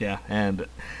minors. Yeah, and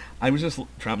I was just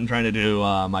trying to do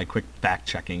my quick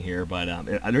fact-checking here, but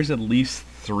there's at least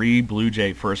 3 Blue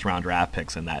Jay first-round draft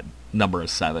picks in that number of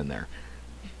 7 there.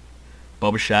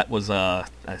 Bo Bichette was, I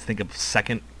think, a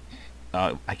second.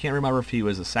 I can't remember if he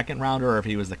was a second rounder or if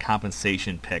he was the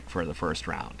compensation pick for the first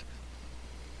round.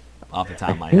 Off the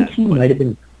top of my head.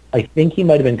 I think he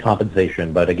might have been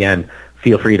compensation, but again,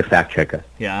 feel free to fact check us.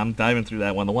 Yeah, I'm diving through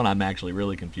that one. The one I'm actually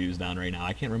really confused on right now.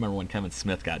 I can't remember when Kevin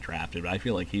Smith got drafted, but I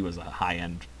feel like he was a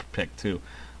high-end pick too.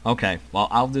 Okay, well,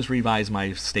 I'll just revise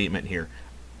my statement here.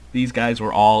 These guys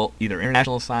were all either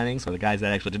international signings, or the guys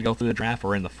that actually did go through the draft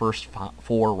were in the first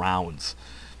 4 rounds.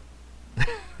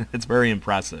 It's very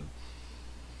impressive.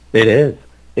 It is.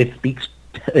 It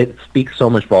speaks so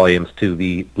much volumes to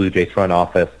the Blue Jays front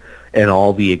office and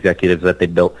all the executives that they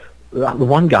built. The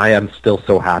one guy I'm still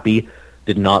so happy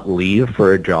did not leave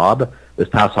for a job this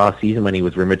past off season when he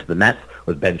was rumored to the Mets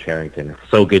was Ben Cherington. It's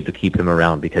so good to keep him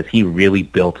around because he really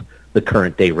built the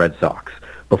current day Red Sox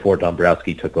before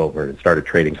Dombrowski took over and started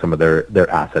trading some of their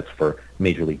assets for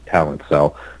major league talent.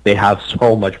 So they have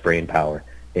so much brain power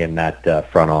in that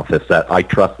front office that I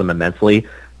trust them immensely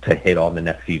to hit on the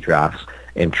next few drafts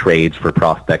and trades for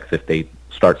prospects if they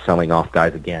start selling off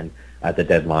guys again at the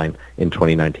deadline in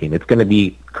 2019. It's going to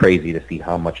be crazy to see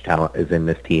how much talent is in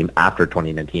this team after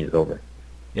 2019 is over.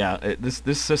 Yeah,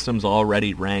 this system's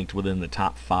already ranked within the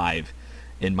top 5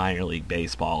 in minor league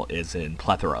baseball is in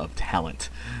plethora of talent.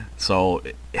 So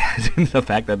the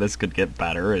fact that this could get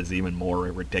better is even more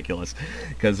ridiculous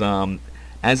because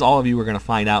as all of you are going to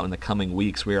find out in the coming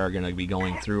weeks, we are going to be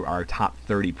going through our top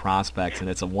 30 prospects, and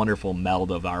it's a wonderful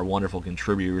meld of our wonderful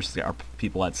contributors, our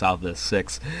people at South of the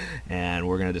Six, and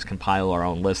we're going to just compile our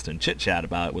own list and chit-chat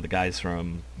about it with the guys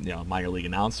from minor league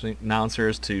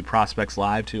announcers to Prospects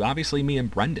Live to obviously me and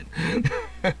Brendan.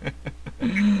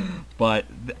 But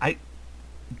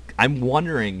I'm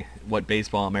wondering what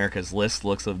Baseball America's list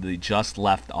looks of the just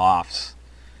left offs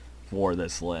for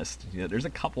this list. There's a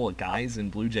couple of guys in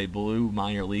Blue Jay Blue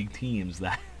minor league teams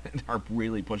that are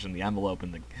really pushing the envelope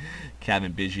in the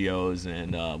Kevin Biggios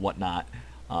and whatnot.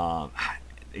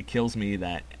 It kills me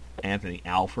that Anthony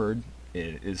Alford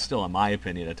is still, in my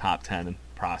opinion, a top 10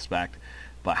 prospect,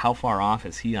 but how far off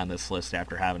is he on this list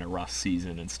after having a rough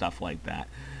season and stuff like that?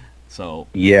 So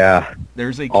yeah,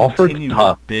 there's a Alford's continued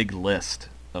tough. Big list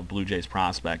of Blue Jays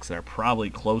prospects that are probably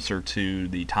closer to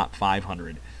the top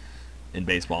 500 in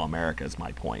Baseball America is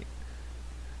my point.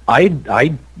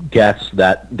 I guess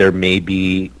that there may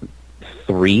be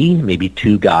 3, maybe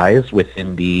 2 guys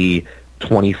within the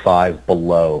 25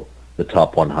 below the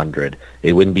top 100.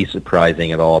 It wouldn't be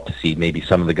surprising at all to see maybe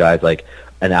some of the guys like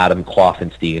an Adam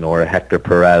Kloffenstein or a Hector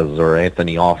Perez or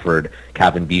Anthony Alford,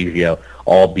 Kevin Biggio,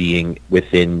 all being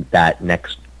within that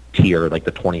next tier, like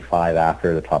the 25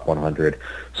 after the top 100.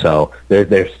 So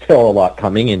there's still a lot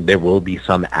coming, and there will be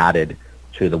some added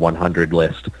to the 100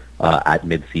 list at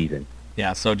mid-season.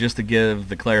 Yeah, so just to give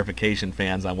the clarification,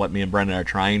 fans, on what me and Brendan are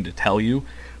trying to tell you,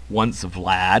 once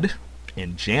Vlad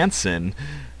and Jansen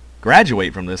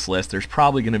graduate from this list, there's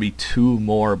probably going to be 2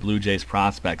 more Blue Jays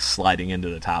prospects sliding into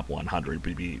the top 100,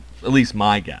 would be at least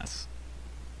my guess.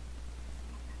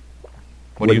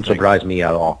 Wouldn't surprise me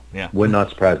at all. Yeah. Would not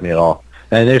surprise me at all.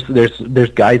 And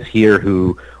there's guys here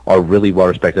who are really well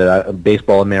respected.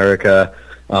 Baseball America,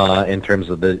 in terms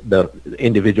of the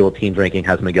individual teams ranking,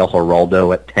 has Miguel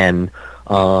Geraldo at 10.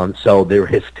 So there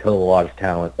is still a lot of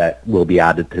talent that will be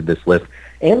added to this list.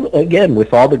 And again,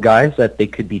 with all the guys that they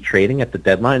could be trading at the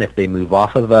deadline, if they move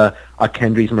off of a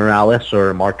Kendrys Morales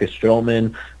or Marcus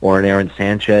Stroman or an Aaron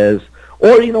Sanchez,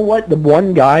 or you know what, the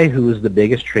one guy who is the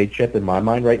biggest trade chip in my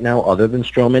mind right now, other than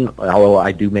Stroman, although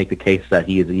I do make the case that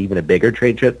he is even a bigger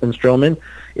trade chip than Stroman,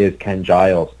 is Ken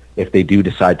Giles. if they do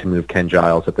decide to move Ken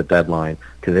Giles at the deadline,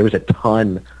 because there was a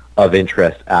ton of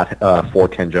interest for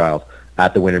Ken Giles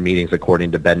at the winter meetings,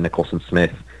 according to Ben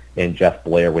Nicholson-Smith and Jeff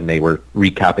Blair when they were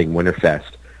recapping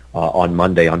Winterfest on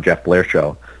Monday on Jeff Blair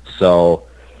Show. So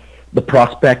the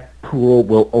prospect pool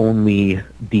will only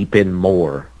deepen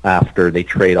more after they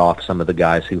trade off some of the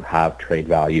guys who have trade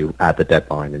value at the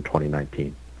deadline in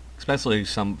 2019. Especially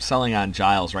some selling on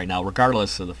Giles right now,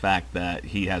 regardless of the fact that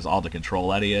he has all the control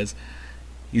that he is.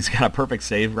 He's got a perfect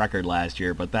save record last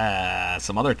year, but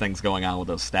some other things going on with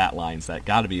those stat lines that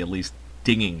got to be at least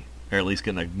dinging, or at least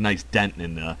getting a nice dent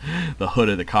in the hood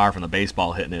of the car from the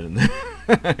baseball hitting it,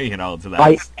 and to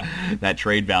that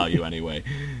trade value anyway.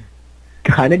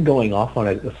 Kind of going off on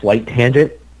a slight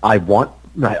tangent,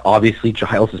 obviously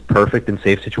Giles is perfect in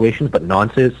save situations, but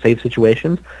non-save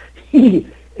situations, he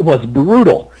was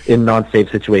brutal in non-save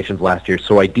situations last year.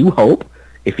 So I do hope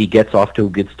if he gets off to a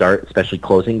good start, especially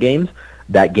closing games,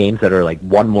 that games that are like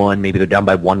 1-1, maybe they're down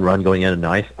by 1 run going in and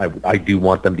nice, I do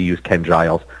want them to use Ken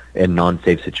Giles in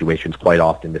non-save situations quite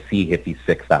often to see if he's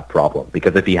fixed that problem.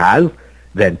 Because if he has,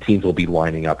 then teams will be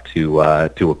lining up to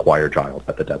acquire Giles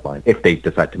at the deadline if they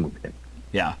decide to move him.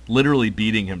 Yeah, literally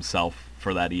beating himself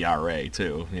for that ERA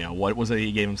too. What was it?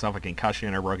 He gave himself a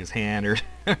concussion or broke his hand or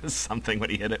something when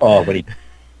he hit it. Oh, when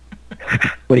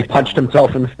he punched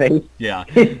himself in the face. Yeah.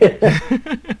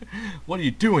 What are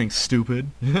you doing, stupid?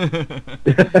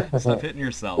 Stop hitting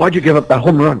yourself. Why'd you give up that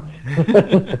home run?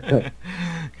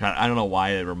 God, I don't know why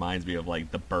it reminds me of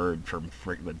like the bird from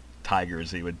the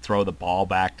Tigers. He would throw the ball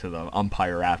back to the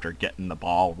umpire after getting the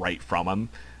ball right from him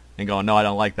and going, "No, I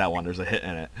don't like that one. There's a hit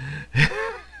in it."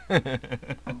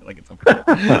 like it's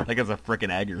a freaking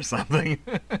egg or something.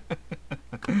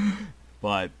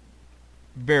 But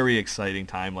very exciting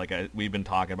time, like we've been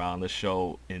talking about on this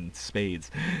show in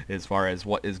spades, as far as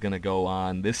what is going to go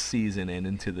on this season and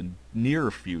into the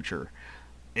near future.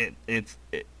 It's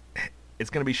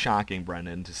going to be shocking,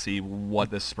 Brendan, to see what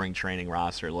this spring training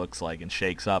roster looks like and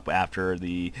shakes up after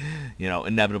the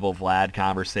inevitable Vlad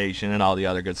conversation and all the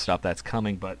other good stuff that's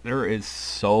coming. But there is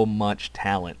so much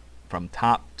talent from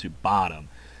top to bottom.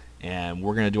 And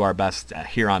we're going to do our best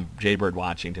here on Jaybird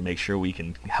Watching to make sure we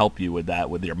can help you with that,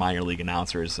 with your minor league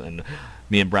announcers and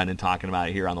me and Brendan talking about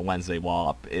it here on the Wednesday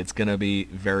Wall-Up. It's going to be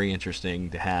very interesting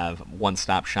to have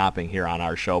one-stop shopping here on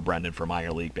our show, Brendan, for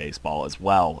minor league baseball as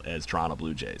well as Toronto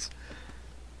Blue Jays.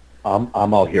 I'm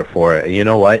all here for it. You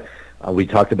know what? We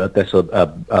talked about this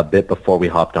a bit before we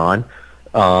hopped on.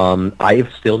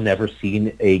 I've still never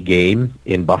seen a game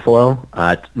in Buffalo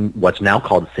at what's now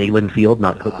called Salin Field,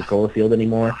 not Coca-Cola Field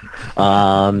anymore.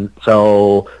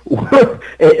 So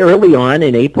early on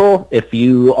in April, if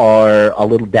you are a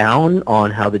little down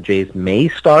on how the Jays may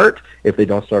start, if they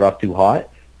don't start off too hot,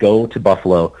 go to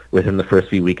Buffalo within the first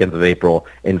few weekends of April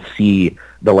and see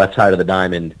the left side of the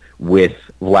diamond with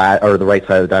Vlad, or the right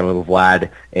side of the diamond with Vlad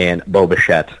and Bo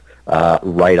Bichette.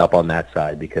 Right up on that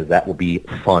side, because that will be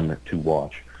fun to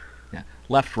watch. Yeah,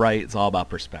 left, right, it's all about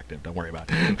perspective. Don't worry about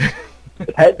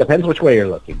it. Depends which way you're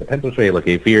looking.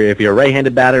 If you're a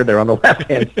right-handed batter, they're on the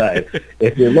left-hand side.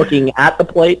 If you're looking at the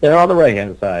plate, they're on the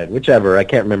right-hand side. Whichever. I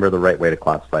can't remember the right way to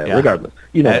classify it. Yeah. Regardless,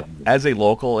 As a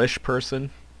local-ish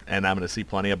person, and I'm going to see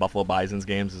plenty of Buffalo Bisons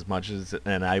games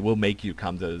and I will make you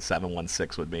come to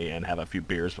 716 with me and have a few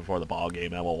beers before the ball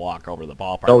game, and we'll walk over to the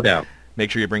ballpark. No doubt. Make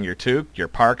sure you bring your toque, your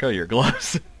parka, your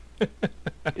gloves.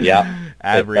 Yeah.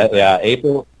 Everything. Yeah,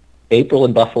 April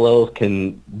in Buffalo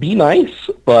can be nice,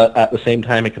 but at the same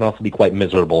time it can also be quite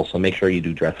miserable, so make sure you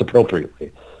do dress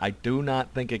appropriately. I do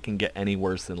not think it can get any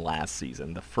worse than last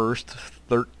season. The first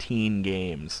 13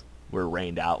 games were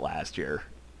rained out last year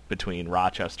between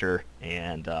Rochester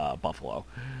and Buffalo.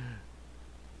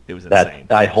 It was insane.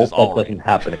 I hope that doesn't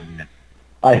happen again.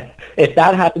 If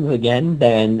that happens again,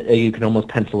 then you can almost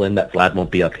pencil in that Vlad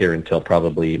won't be up here until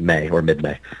probably May or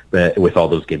mid-May, with all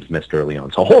those games missed early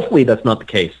on. So hopefully that's not the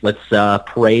case. Let's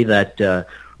pray that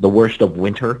the worst of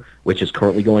winter, which is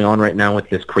currently going on right now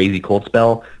with this crazy cold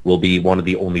spell, will be one of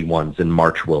the only ones, and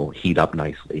March will heat up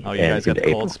nicely. Oh, you guys got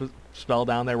the cold spell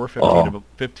down there? We're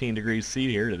 15 degrees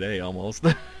C here today almost.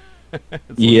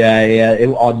 Yeah.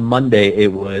 On Monday,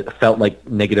 it felt like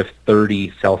negative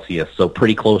 30 Celsius, so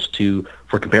pretty close to,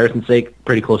 for comparison's sake,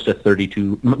 pretty close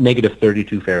to negative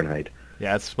 32 Fahrenheit.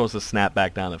 Yeah, it's supposed to snap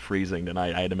back down to freezing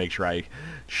tonight. I had to make sure I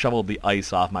shoveled the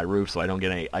ice off my roof so I don't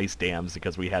get any ice dams,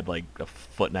 because we had like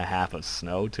 1.5 feet of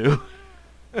snow too.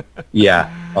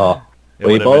 Yeah.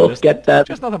 We both get that.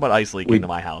 Just nothing but ice leaking to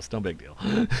my house. No big deal.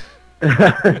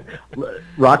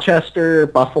 Rochester,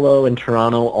 Buffalo, and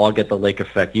Toronto all get the lake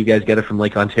effect. You guys get it from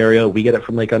Lake Ontario, we get it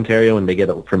from Lake Ontario, and they get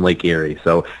it from Lake Erie.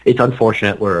 So it's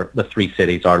unfortunate where the three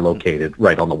cities are located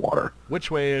right on the water.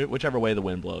 Whichever way the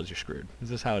wind blows, you're screwed. Is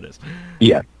this how it is?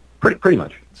 Yeah, pretty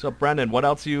much. So Brendan, what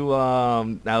else you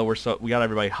now we got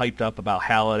everybody hyped up about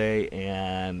Halliday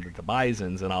and the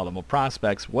Bisons and all the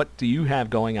prospects. What do you have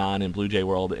going on in Blue Jay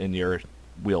World in your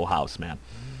wheelhouse, man?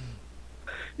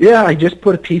 Yeah, I just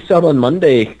put a piece out on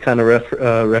Monday, kind of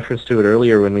reference to it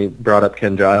earlier when we brought up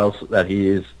Ken Giles, that he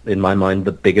is, in my mind,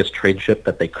 the biggest trade chip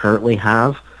that they currently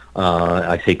have.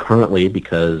 I say currently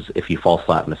because if he falls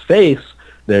flat in his face,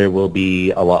 there will be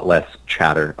a lot less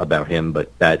chatter about him,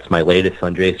 but that's my latest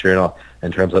on Jays Journal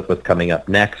in terms of what's coming up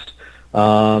next.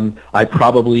 I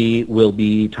probably will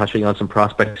be touching on some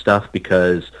prospect stuff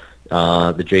because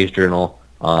the Jays Journal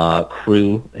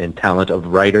crew and talent of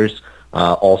writers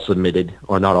all submitted,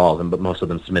 or not all of them, but most of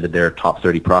them submitted their top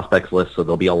 30 prospects list, so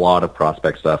there'll be a lot of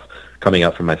prospect stuff coming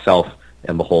up from myself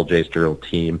and the whole Jays Journal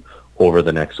team over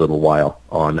the next little while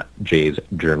on Jays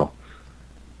Journal.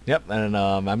 Yep, and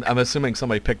I'm assuming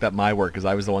somebody picked up my work because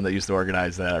I was the one that used to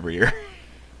organize that every year.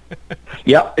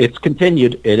 Yeah, it's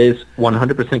continued. It is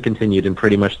 100% continued in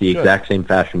pretty much the exact same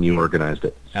fashion you organized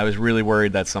it. I was really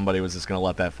worried that somebody was just going to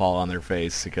let that fall on their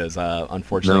face because,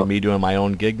 unfortunately, me doing my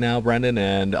own gig now, Brendan,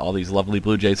 and all these lovely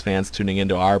Blue Jays fans tuning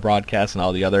into our broadcast and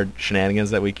all the other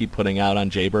shenanigans that we keep putting out on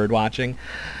Jaybird Watching,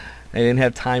 I didn't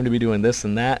have time to be doing this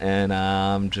and that,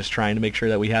 and just trying to make sure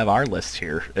that we have our list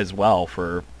here as well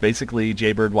for basically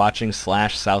Jaybird Watching /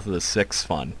 South of the Six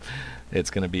fun. It's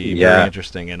going to be very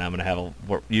interesting, and I'm going to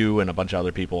have you and a bunch of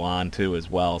other people on, too, as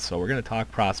well. So we're going to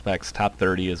talk prospects, top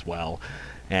 30 as well,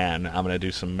 and I'm going to do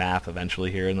some math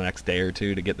eventually here in the next day or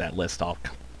two to get that list all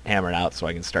hammered out so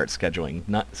I can start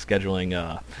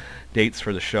scheduling dates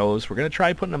for the shows. We're going to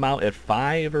try putting them out at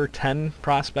 5 or 10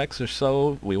 prospects or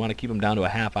so. We want to keep them down to a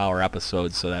half-hour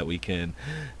episode so that we can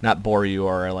not bore you,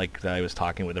 or like I was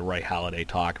talking with the Roy Halladay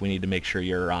talk, we need to make sure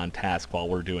you're on task while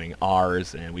we're doing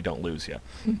ours and we don't lose you.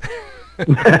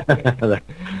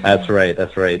 That's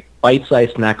right.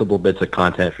 Bite-sized, snackable bits of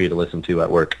content for you to listen to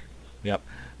at work. Yep.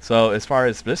 So as far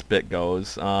as this bit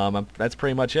goes, that's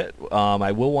pretty much it.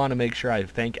 I will want to make sure I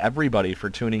thank everybody for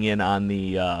tuning in on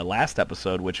the last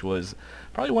episode, which was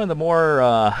probably one of the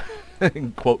more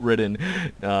quote-ridden,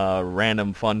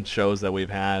 random fun shows that we've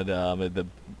had.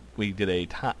 We did a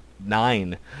top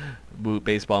 9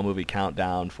 baseball movie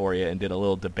countdown for you and did a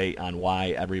little debate on why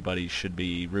everybody should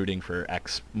be rooting for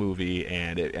X movie,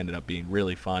 and it ended up being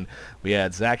really fun. We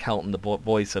had Zach Helton, the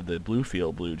voice of the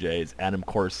Bluefield Blue Jays, Adam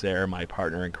Corsair, my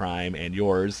partner in crime and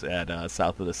yours at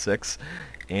South of the Six,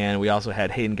 and we also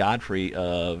had Hayden Godfrey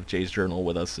of Jays Journal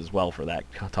with us as well for that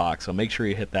talk. So make sure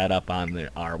you hit that up on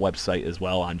our website as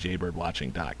well on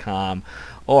jaybirdwatching.com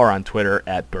or on Twitter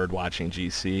at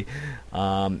birdwatchinggc.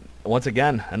 Once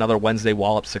again, another Wednesday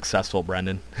Wallop successful,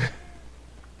 Brendan.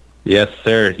 Yes,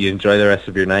 sir. You enjoy the rest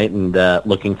of your night, and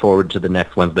looking forward to the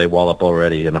next Wednesday Wallop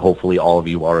already, and hopefully all of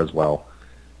you are as well.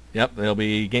 Yep, it'll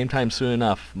be game time soon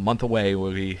enough. A month away,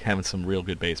 we'll be having some real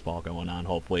good baseball going on,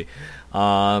 hopefully.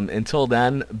 Until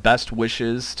then, best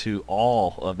wishes to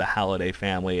all of the Halladay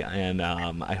family, and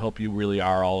I hope you really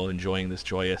are all enjoying this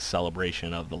joyous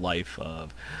celebration of the life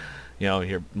of,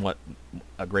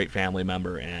 a great family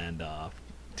member and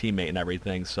teammate and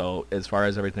everything. So as far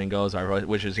as everything goes, our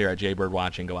wishes here at Jaybird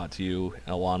Watching go out to you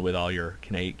along with all your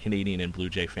Canadian and Blue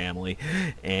Jay family,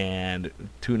 and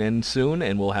tune in soon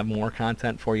and we'll have more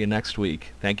content for you next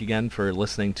week. Thank you again for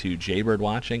listening to Jaybird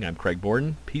Watching. I'm Craig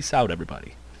Borden. Peace out,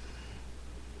 everybody.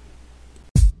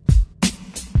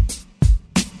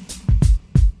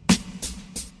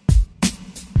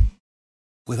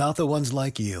 Without the ones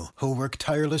like you, who work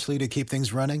tirelessly to keep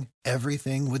things running,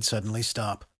 everything would suddenly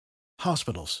stop.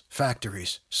 Hospitals,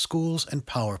 factories, schools, and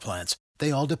power plants, they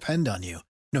all depend on you.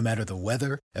 No matter the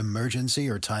weather, emergency,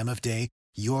 or time of day,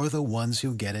 you're the ones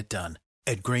who get it done.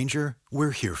 At Grainger,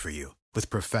 we're here for you with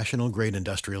professional-grade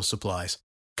industrial supplies.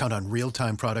 Count on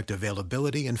real-time product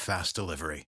availability and fast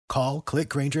delivery. Call, click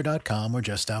Grainger.com, or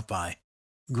just stop by.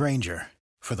 Grainger,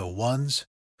 for the ones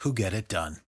who get it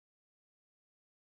done.